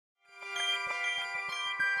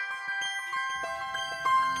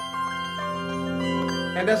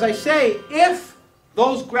And as I say, if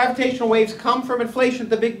those gravitational waves come from inflation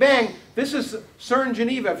at the Big Bang, this is CERN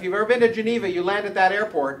Geneva. If you've ever been to Geneva, you land at that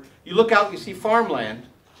airport, you look out, you see farmland.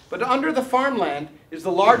 But under the farmland is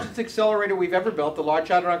the largest accelerator we've ever built, the Large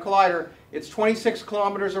Hadron Collider. It's 26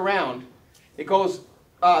 kilometers around. It goes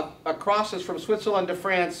across us from Switzerland to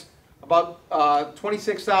France about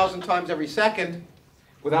 26,000 times every second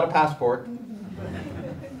without a passport.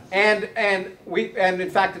 And in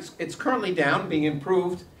fact, it's currently down, being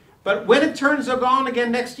improved. But when it turns on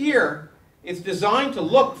again next year, it's designed to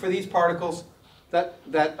look for these particles that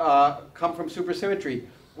come from supersymmetry.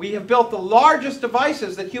 We have built the largest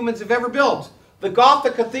devices that humans have ever built, the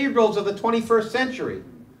Gothic cathedrals of the 21st century.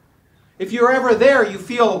 If you're ever there, you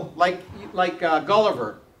feel like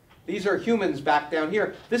Gulliver. These are humans back down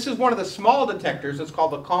here. This is one of the small detectors. It's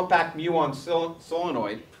called the compact muon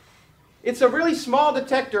solenoid. It's a really small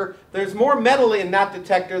detector. There's more metal in that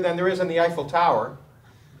detector than there is in the Eiffel Tower.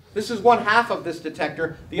 This is one half of this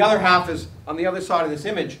detector. The other half is on the other side of this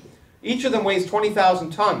image. Each of them weighs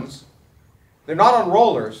 20,000 tons. They're not on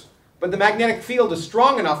rollers, but the magnetic field is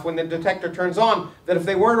strong enough when the detector turns on that if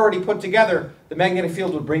they weren't already put together, the magnetic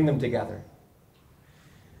field would bring them together.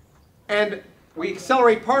 And we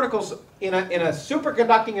accelerate particles in a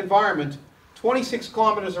superconducting environment 26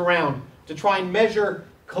 kilometers around to try and measure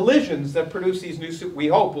collisions that produce these new, we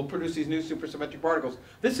hope, will produce these new supersymmetric particles.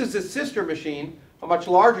 This is a sister machine, a much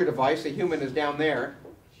larger device. A human is down there.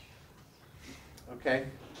 Okay,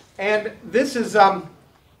 and this is the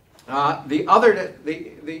other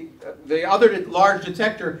large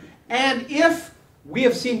detector. And if we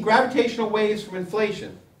have seen gravitational waves from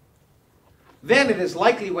inflation, then it is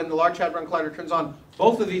likely when the Large Hadron Collider turns on,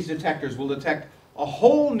 both of these detectors will detect a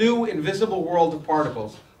whole new invisible world of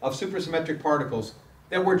particles, of supersymmetric particles,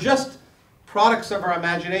 that were just products of our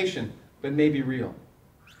imagination, but may be real.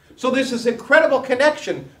 So there's this incredible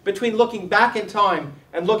connection between looking back in time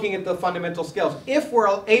and looking at the fundamental scales. If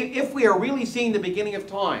we are really seeing the beginning of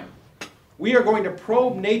time, we are going to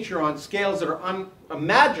probe nature on scales that are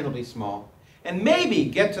unimaginably small, and maybe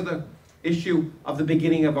get to the issue of the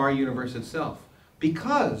beginning of our universe itself.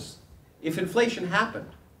 Because if inflation happened,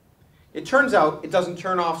 it turns out it doesn't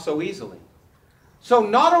turn off so easily. So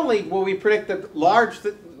not only will we predict that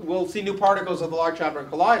we'll see new particles of the Large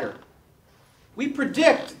Hadron Collider, we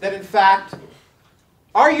predict that in fact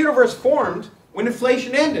our universe formed when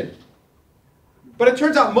inflation ended. But it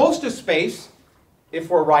turns out most of space, if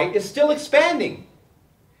we're right, is still expanding.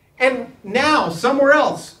 And now, somewhere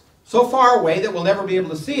else, so far away that we'll never be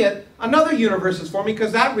able to see it, another universe is forming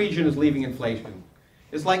because that region is leaving inflation.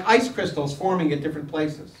 It's like ice crystals forming at different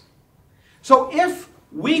places. So if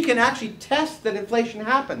we can actually test that inflation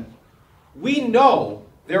happened, we know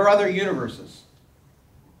there are other universes.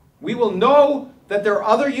 We will know that there are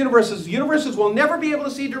other universes. Universes we'll never be able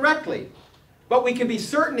to see directly, but we can be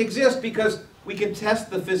certain exist because we can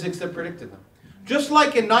test the physics that predicted them. Just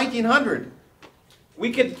like in 1900,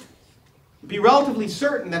 we could be relatively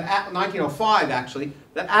certain that, 1905 actually,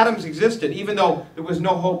 that atoms existed, even though there was no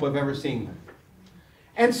hope of ever seeing them.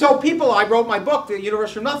 And so I wrote my book, The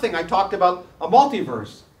Universe from Nothing. I talked about a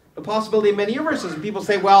multiverse, the possibility of many universes. And people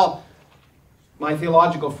say, well, my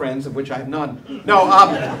theological friends, of which I have none. No,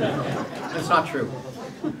 that's not true.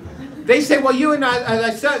 They say, well, you and I, as I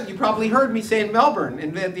said, you probably heard me say in Melbourne,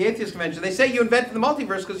 in the Atheist Convention, they say you invented the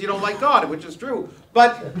multiverse because you don't like God, which is true.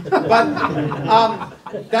 But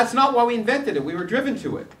that's not why we invented it. We were driven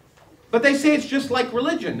to it. But they say it's just like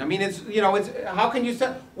religion. I mean, how can you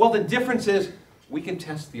say? Well, the difference is we can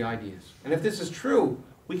test the ideas. And if this is true,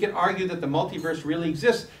 we can argue that the multiverse really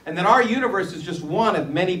exists and that our universe is just one of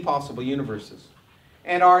many possible universes.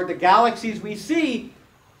 And the galaxies we see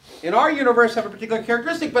in our universe have a particular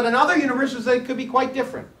characteristic, but in other universes they could be quite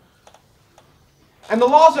different. And the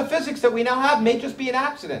laws of physics that we now have may just be an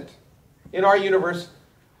accident in our universe,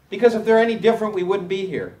 because if they're any different, we wouldn't be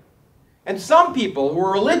here. And some people who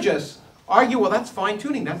are religious argue, well, that's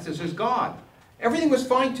fine-tuning. This is God. Everything was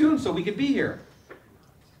fine-tuned so we could be here.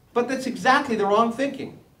 But that's exactly the wrong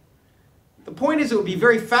thinking. The point is, it would be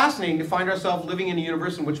very fascinating to find ourselves living in a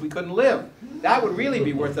universe in which we couldn't live. That would really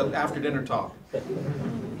be worth an after-dinner talk.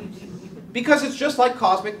 Because it's just like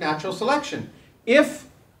cosmic natural selection. If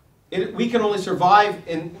we can only survive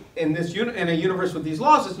in a universe with these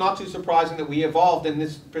laws, it's not too surprising that we evolved in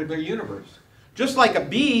this particular universe. Just like a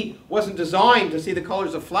bee wasn't designed to see the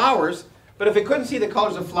colors of flowers, but if it couldn't see the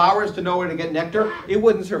colors of flowers to know where to get nectar, it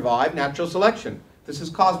wouldn't survive natural selection. This is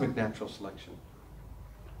cosmic natural selection.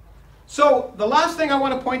 So the last thing I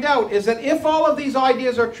want to point out is that if all of these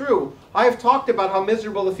ideas are true, I have talked about how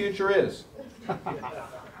miserable the future is.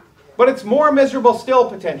 But it's more miserable still,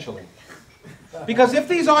 potentially. Because if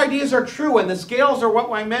these ideas are true and the scales are what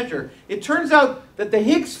I measure, it turns out that the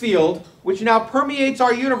Higgs field, which now permeates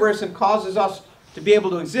our universe and causes us to be able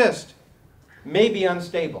to exist, may be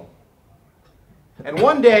unstable. And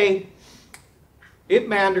one day, it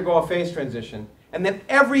may undergo a phase transition, and then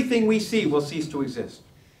everything we see will cease to exist.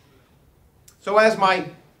 So as my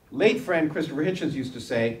late friend Christopher Hitchens used to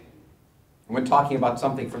say, when talking about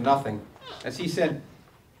something from nothing, as he said,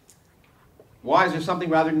 why is there something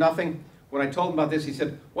rather than nothing? When I told him about this, he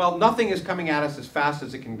said, well, nothing is coming at us as fast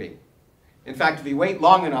as it can be. In fact, if you wait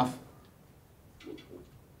long enough,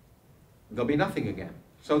 there'll be nothing again.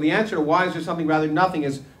 So the answer to why is there something rather than nothing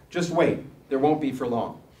is just wait. There won't be for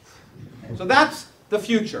long. So that's the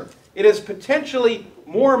future. It is potentially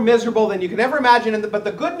more miserable than you can ever imagine. But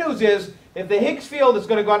the good news is, if the Higgs field is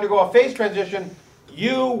going to undergo a phase transition,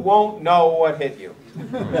 you won't know what hit you.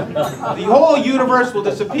 The whole universe will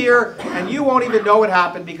disappear, and you won't even know what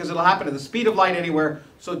happened because it'll happen at the speed of light anywhere.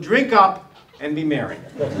 So drink up and be merry.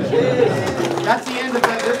 That's the end of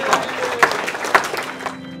this part.